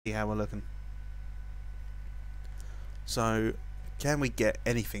See how we're looking. So, can we get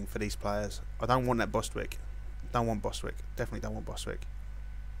anything for these players? I don't want that Bostwick. Don't want Bostwick. Definitely don't want Bostwick.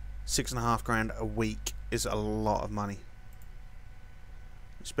 £6.5 a week is a lot of money,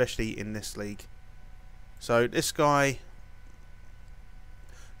 especially in this league. So this guy,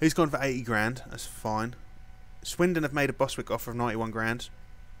 he's gone for 80 grand. That's fine. Swindon have made a Bostwick offer of 91 grand.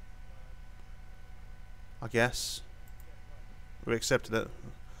 I guess we accepted it.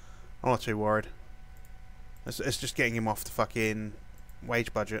 I'm not too worried. It's just getting him off the fucking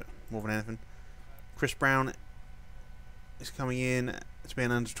wage budget more than anything. Chris Brown is coming in to be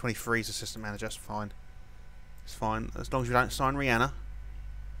an under 23s assistant manager. That's fine. It's fine as long as we don't sign Rihanna.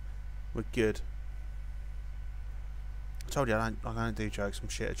 We're good. I told you I don't do jokes. I'm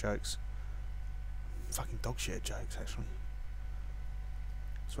shit at jokes. Fucking dog shit at jokes, actually.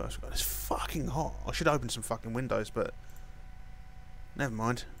 That's what else we got. It's fucking hot. I should open some fucking windows, but never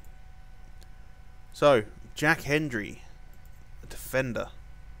mind. So, Jack Hendry, a defender.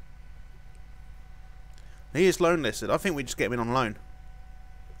 He is loan listed. I think we just get him in on loan.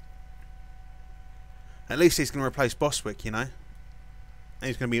 At least he's going to replace Bostwick, you know. And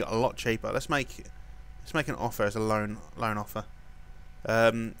he's going to be a lot cheaper. Let's make an offer as a loan offer.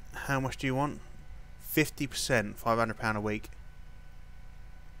 How much do you want? 50%, £500 a week.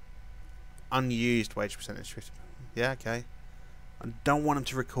 Unused wage percentage. Yeah, okay. I don't want him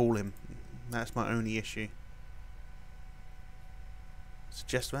to recall him. That's my only issue.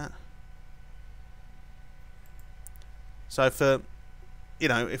 Suggest that. So for, you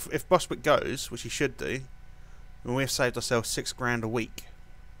know, if Bostwick goes, which he should do, then we've saved ourselves £6 a week.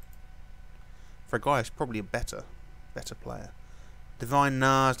 For a guy who's probably a better player. Divine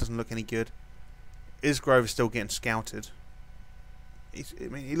Nars doesn't look any good. Isgrove is still getting scouted. I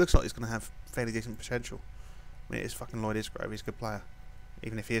mean, he looks like he's going to have fairly decent potential. I mean, it's fucking Lloyd Isgrove. He's a good player,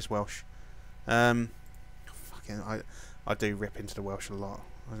 even if he is Welsh. I do rip into the Welsh a lot.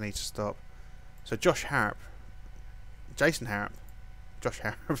 I need to stop. So Josh Harrop, Jason Harrop, Josh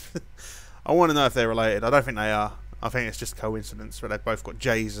Harrop. I want to know if they're related. I don't think they are. I think it's just coincidence, but they've both got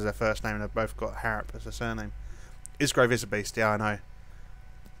J's as their first name and they've both got Harrop as their surname. Isgrove is a beast. Yeah, I know.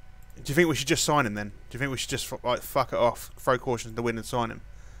 Do you think we should just sign him then? Do you think we should just like fuck it off, throw caution to the wind and sign him?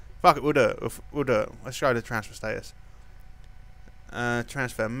 Fuck it, we'll do it. We'll do it. Let's show the transfer status.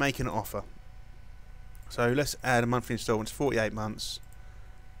 Transfer, make an offer. So let's add a monthly instalment to 48 months.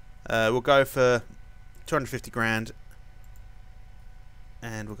 We'll go for 250 grand.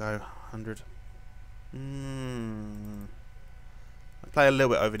 And we'll go 100. I'll play a little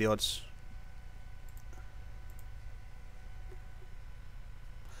bit over the odds.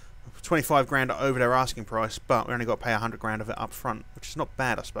 25 grand over their asking price, but we only got to pay 100 grand of it up front, which is not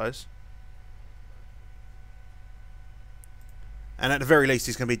bad, I suppose. And at the very least,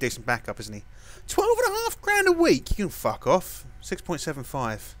 he's going to be a decent backup, isn't he? 12.5 grand a week. You can fuck off.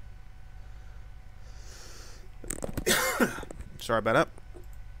 6.75. Sorry about that.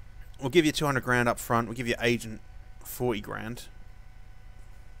 We'll give you 200 grand up front. We'll give your agent 40 grand.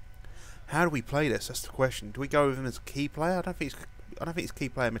 How do we play this? That's the question. Do we go with him as a key player? I don't think it's key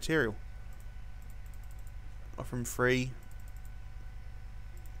player material. Offer him free.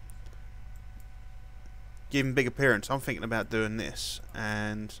 Give him a big appearance. I'm thinking about doing this,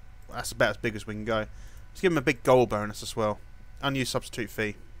 and that's about as big as we can go. Let's give him a big goal bonus as well. Unused substitute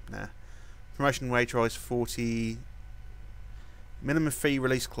fee. Nah. Promotion wage rise 40. Minimum fee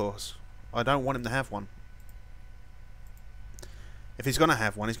release clause. I don't want him to have one. If he's going to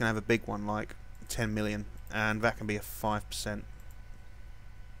have one, he's going to have a big one, like 10 million, and that can be a 5%.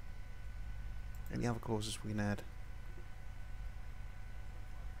 Any other clauses we can add?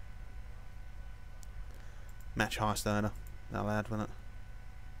 Match highest earner. That'll add, won't it?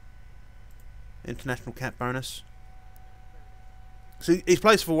 International cap bonus. So he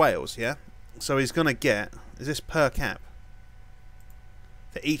plays for Wales, yeah? So he's going to get... Is this per cap?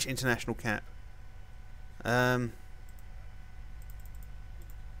 For each international cap.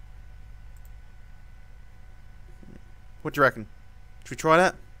 What do you reckon? Should we try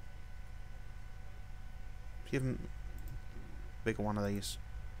that? Give him a bigger one of these.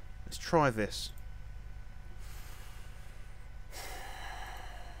 Let's try this.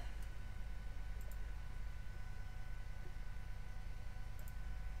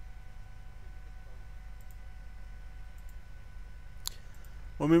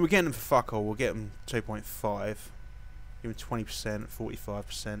 Well, I mean, we're getting them for fuck all. We'll get them 2.5. Give them 20%,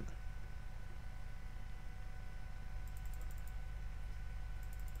 45%.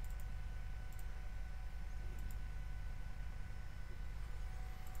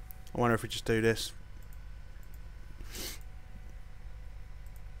 I wonder if we just do this.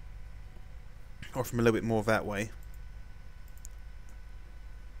 or from a little bit more that way.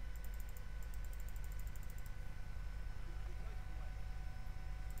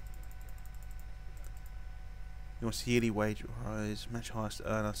 He wants yearly wage rise, match highest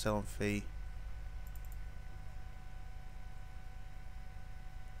earner, sell on fee.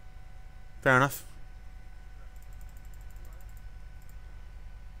 Fair enough.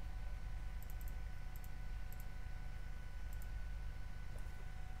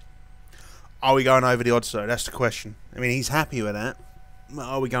 Are we going over the odds though? That's the question. I mean, he's happy with that. But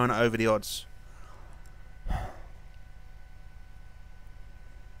are we going over the odds?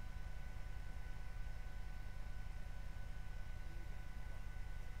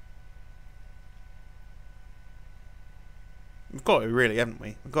 We've got to, really, haven't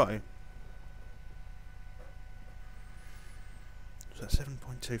we? We've got to. So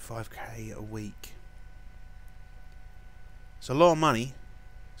 7.25k a week. It's a lot of money.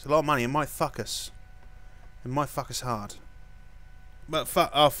 It's a lot of money. It might fuck us. It might fuck us hard. But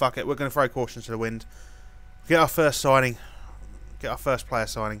fuck it. We're going to throw caution to the wind. Get our first signing. Get our first player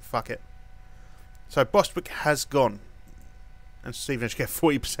signing. Fuck it. So Bostwick has gone. And Stevenage get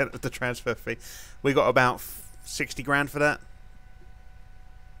 40% of the transfer fee. We got about 60 grand for that.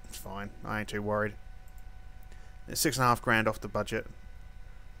 It's fine. I ain't too worried. It's 6.5 grand off the budget.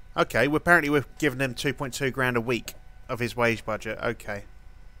 Okay, apparently we're giving him 2.2 grand a week of his wage budget. Okay.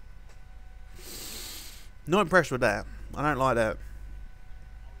 Not impressed with that. I don't like that.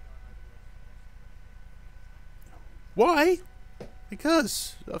 Why?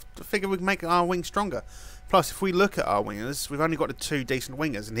 Because I figure we can make our wing stronger. Plus, if we look at our wingers, we've only got the 2 decent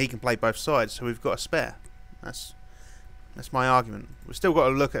wingers, and he can play both sides, so we've got a spare. That's my argument. We've still got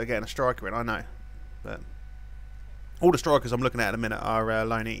to look at getting a striker in, I know. But all the strikers I'm looking at a minute are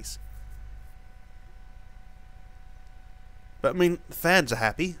loanees. But, I mean, the fans are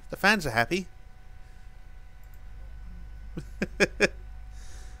happy. The fans are happy. And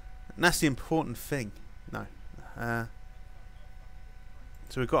that's the important thing. No.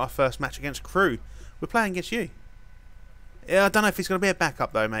 So we've got our first match against Crewe. We're playing against you. Yeah, I don't know if he's going to be a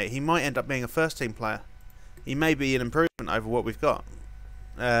backup though, mate. He might end up being a first team player. He may be an improvement over what we've got.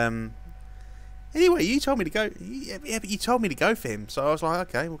 Anyway, you told me to go. Yeah, but you told me to go for him, so I was like,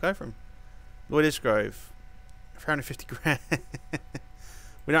 okay, we'll go for him. Lloyd Isgrove, 350 grand.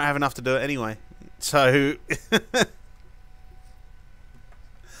 We don't have enough to do it anyway. So,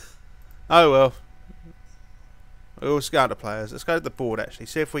 oh well. We'll scout the players. Let's go to the board actually.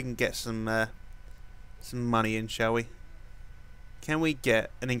 See if we can get some money in, shall we? Can we get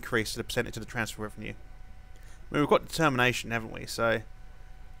an increase to the percentage of the transfer revenue? I mean, we've got determination, haven't we? So,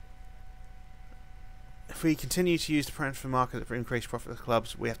 if we continue to use the transfer market for increased profit of the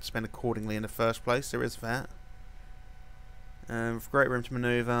clubs, we have to spend accordingly in the first place. There is that. Great room to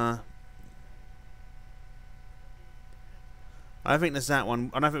manoeuvre. I don't think there's that one.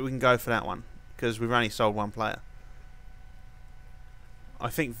 I don't think we can go for that one because we've only sold one player. I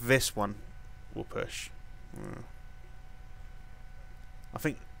think this one will push. I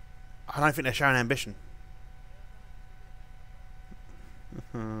don't think they're showing ambition.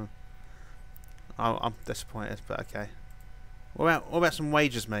 I'm disappointed, but okay. What about some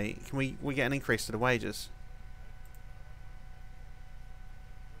wages, mate? Can we get an increase to the wages?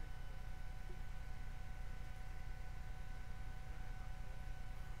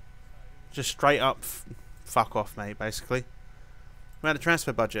 Just straight up fuck off, mate, basically. We're at the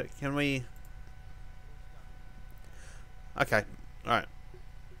transfer budget. Can we... Okay, alright.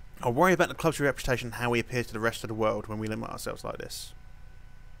 I'll worry about the club's reputation and how we appear to the rest of the world when we limit ourselves like this.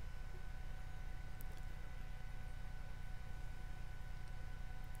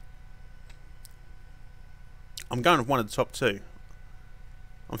 I'm going with one of the top 2.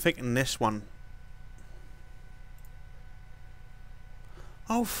 I'm thinking this one.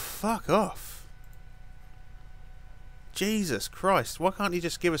 Oh, fuck off. Jesus Christ, why can't you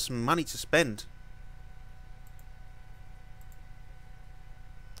just give us some money to spend?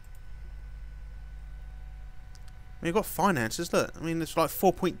 I mean, you've got finances, look. I mean, it's like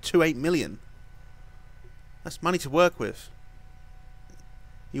 4.28 million. That's money to work with.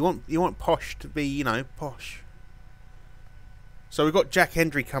 You want Posh to be, you know, posh. So we've got Jack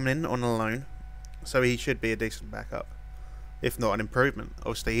Hendry coming in on a loan. So he should be a decent backup. If not an improvement.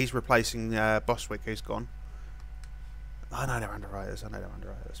 Obviously, he's replacing Bostwick, who's gone. I know they're underwriters,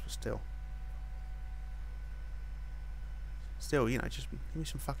 but still. Still, you know, just give me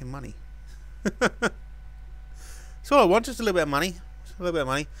some fucking money. That's all I want, just a little bit of money. Just a little bit of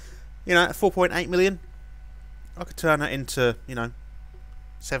money. You know, 4.8 million. I could turn that into, you know,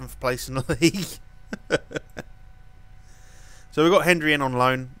 7th place in the league. So we've got Hendry in on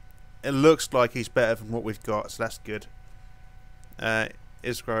loan. It looks like he's better than what we've got, so that's good.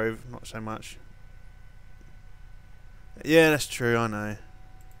 Isgrove, not so much. Yeah, that's true, I know.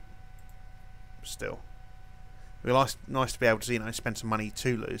 Still. It'd be nice to be able to, you know, spend some money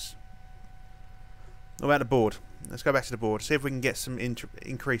to lose. What about the board? Let's go back to the board. See if we can get some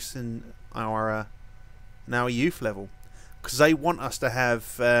increase in our youth level. Because they want us to have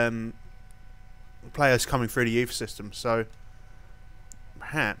players coming through the youth system. So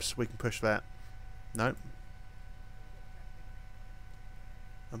perhaps we can push that. Nope.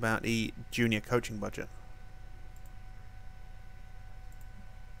 About the junior coaching budget.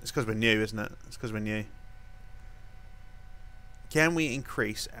 It's because we're new, isn't it? It's because we're new. Can we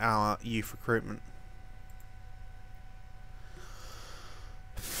increase our youth recruitment?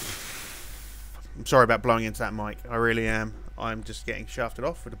 I'm sorry about blowing into that mic. I really am. I'm just getting shafted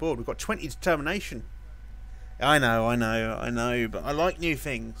off with the board. We've got 20 determination. I know, but I like new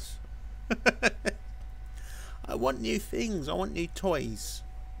things. I want new things. I want new toys.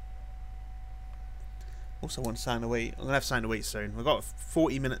 Also want something to eat. I'm going to have something to eat soon. We've got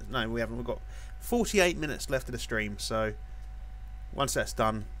 40 minutes. No, we haven't. We've got 48 minutes left of the stream. So once that's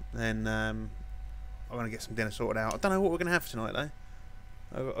done, then I'm going to get some dinner sorted out. I don't know what we're going to have for tonight, though.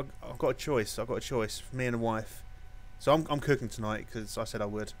 I've got a choice. I've got a choice for me and a wife. So I'm cooking tonight because I said I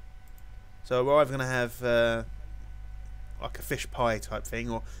would. So we're either going to have like a fish pie type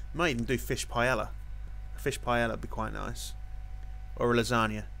thing, or we might even do fish paella. A fish paella would be quite nice. Or a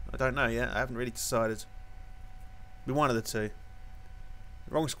lasagna. I don't know yet. I haven't really decided. Be one of the two.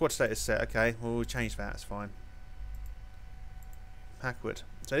 Wrong squad status set. Okay, well we'll change that. It's fine. Packwood.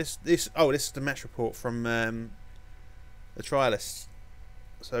 So this is the match report from the trialist.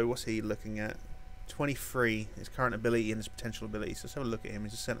 So what's he looking at? 23. His current ability and his potential ability. So let's have a look at him.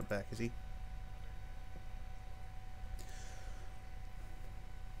 He's a centre back, is he?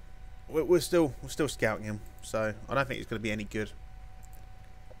 We're still scouting him. So I don't think he's going to be any good.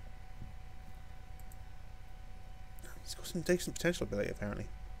 He's got some decent potential ability, apparently.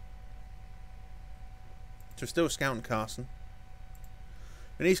 So we're still scouting Carson.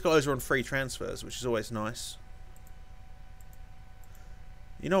 And these guys are on free transfers, which is always nice.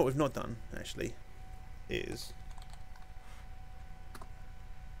 You know what we've not done, actually, is...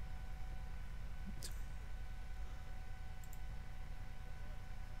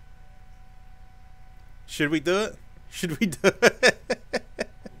 Should we do it? Should we do it?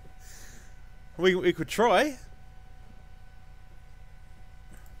 we could try.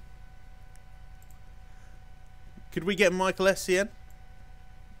 Could we get Michael Essien?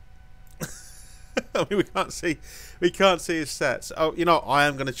 I mean, we can't see his stats. Oh, you know, I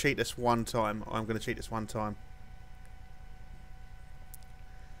am going to cheat this one time.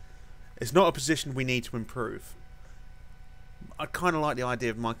 It's not a position we need to improve. I kind of like the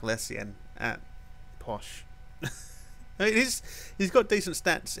idea of Michael Essien at Posh. I mean, he's got decent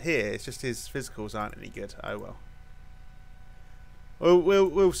stats here. It's just his physicals aren't any good. Oh well.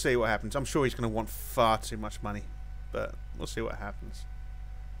 We'll see what happens. I'm sure he's going to want far too much money, but we'll see what happens.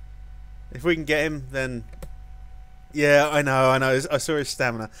 If we can get him, then... Yeah, I know. I saw his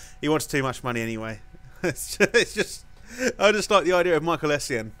stamina. He wants too much money anyway. It's just... I just like the idea of Michael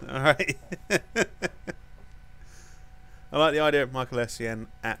Essien. Alright? I like the idea of Michael Essien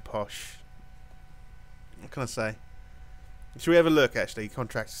at Posh. What can I say? Should we have a look, actually?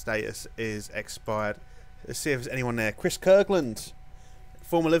 Contract status is expired. Let's see if there's anyone there. Chris Kirkland.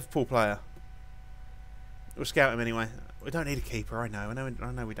 Former Liverpool player. We'll scout him anyway. We don't need a keeper, I know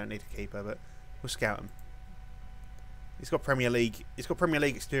we don't need a keeper, but we'll scout him. He's got Premier League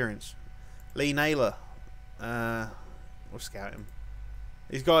experience. Lee Naylor. We'll scout him.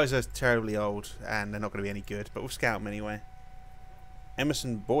 These guys are terribly old and they're not going to be any good, but we'll scout him anyway.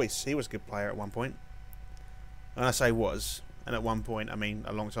 Emerson Boyce, he was a good player at one point. And I say was, and at one point I mean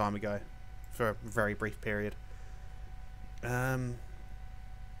a long time ago, for a very brief period. Jiri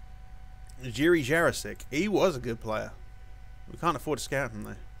Jarosik, he was a good player. We can't afford to scout him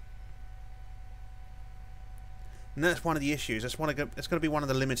though. And that's one of the issues. It's going to be one of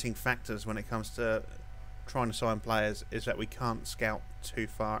the limiting factors when it comes to trying to sign players, is that we can't scout too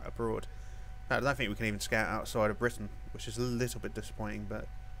far abroad. I don't think we can even scout outside of Britain, which is a little bit disappointing, but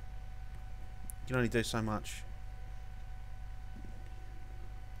you can only do so much.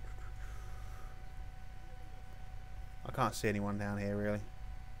 I can't see anyone down here really.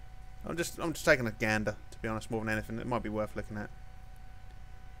 I'm just taking a gander, to be honest, more than anything. It might be worth looking at.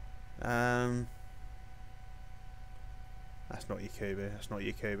 That's not Yakubu. That's not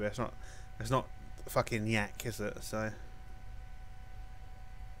Yakubu. It's not fucking Yak, is it? So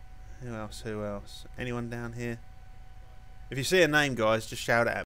who else? Anyone down here? If you see a name, guys, just shout it at me.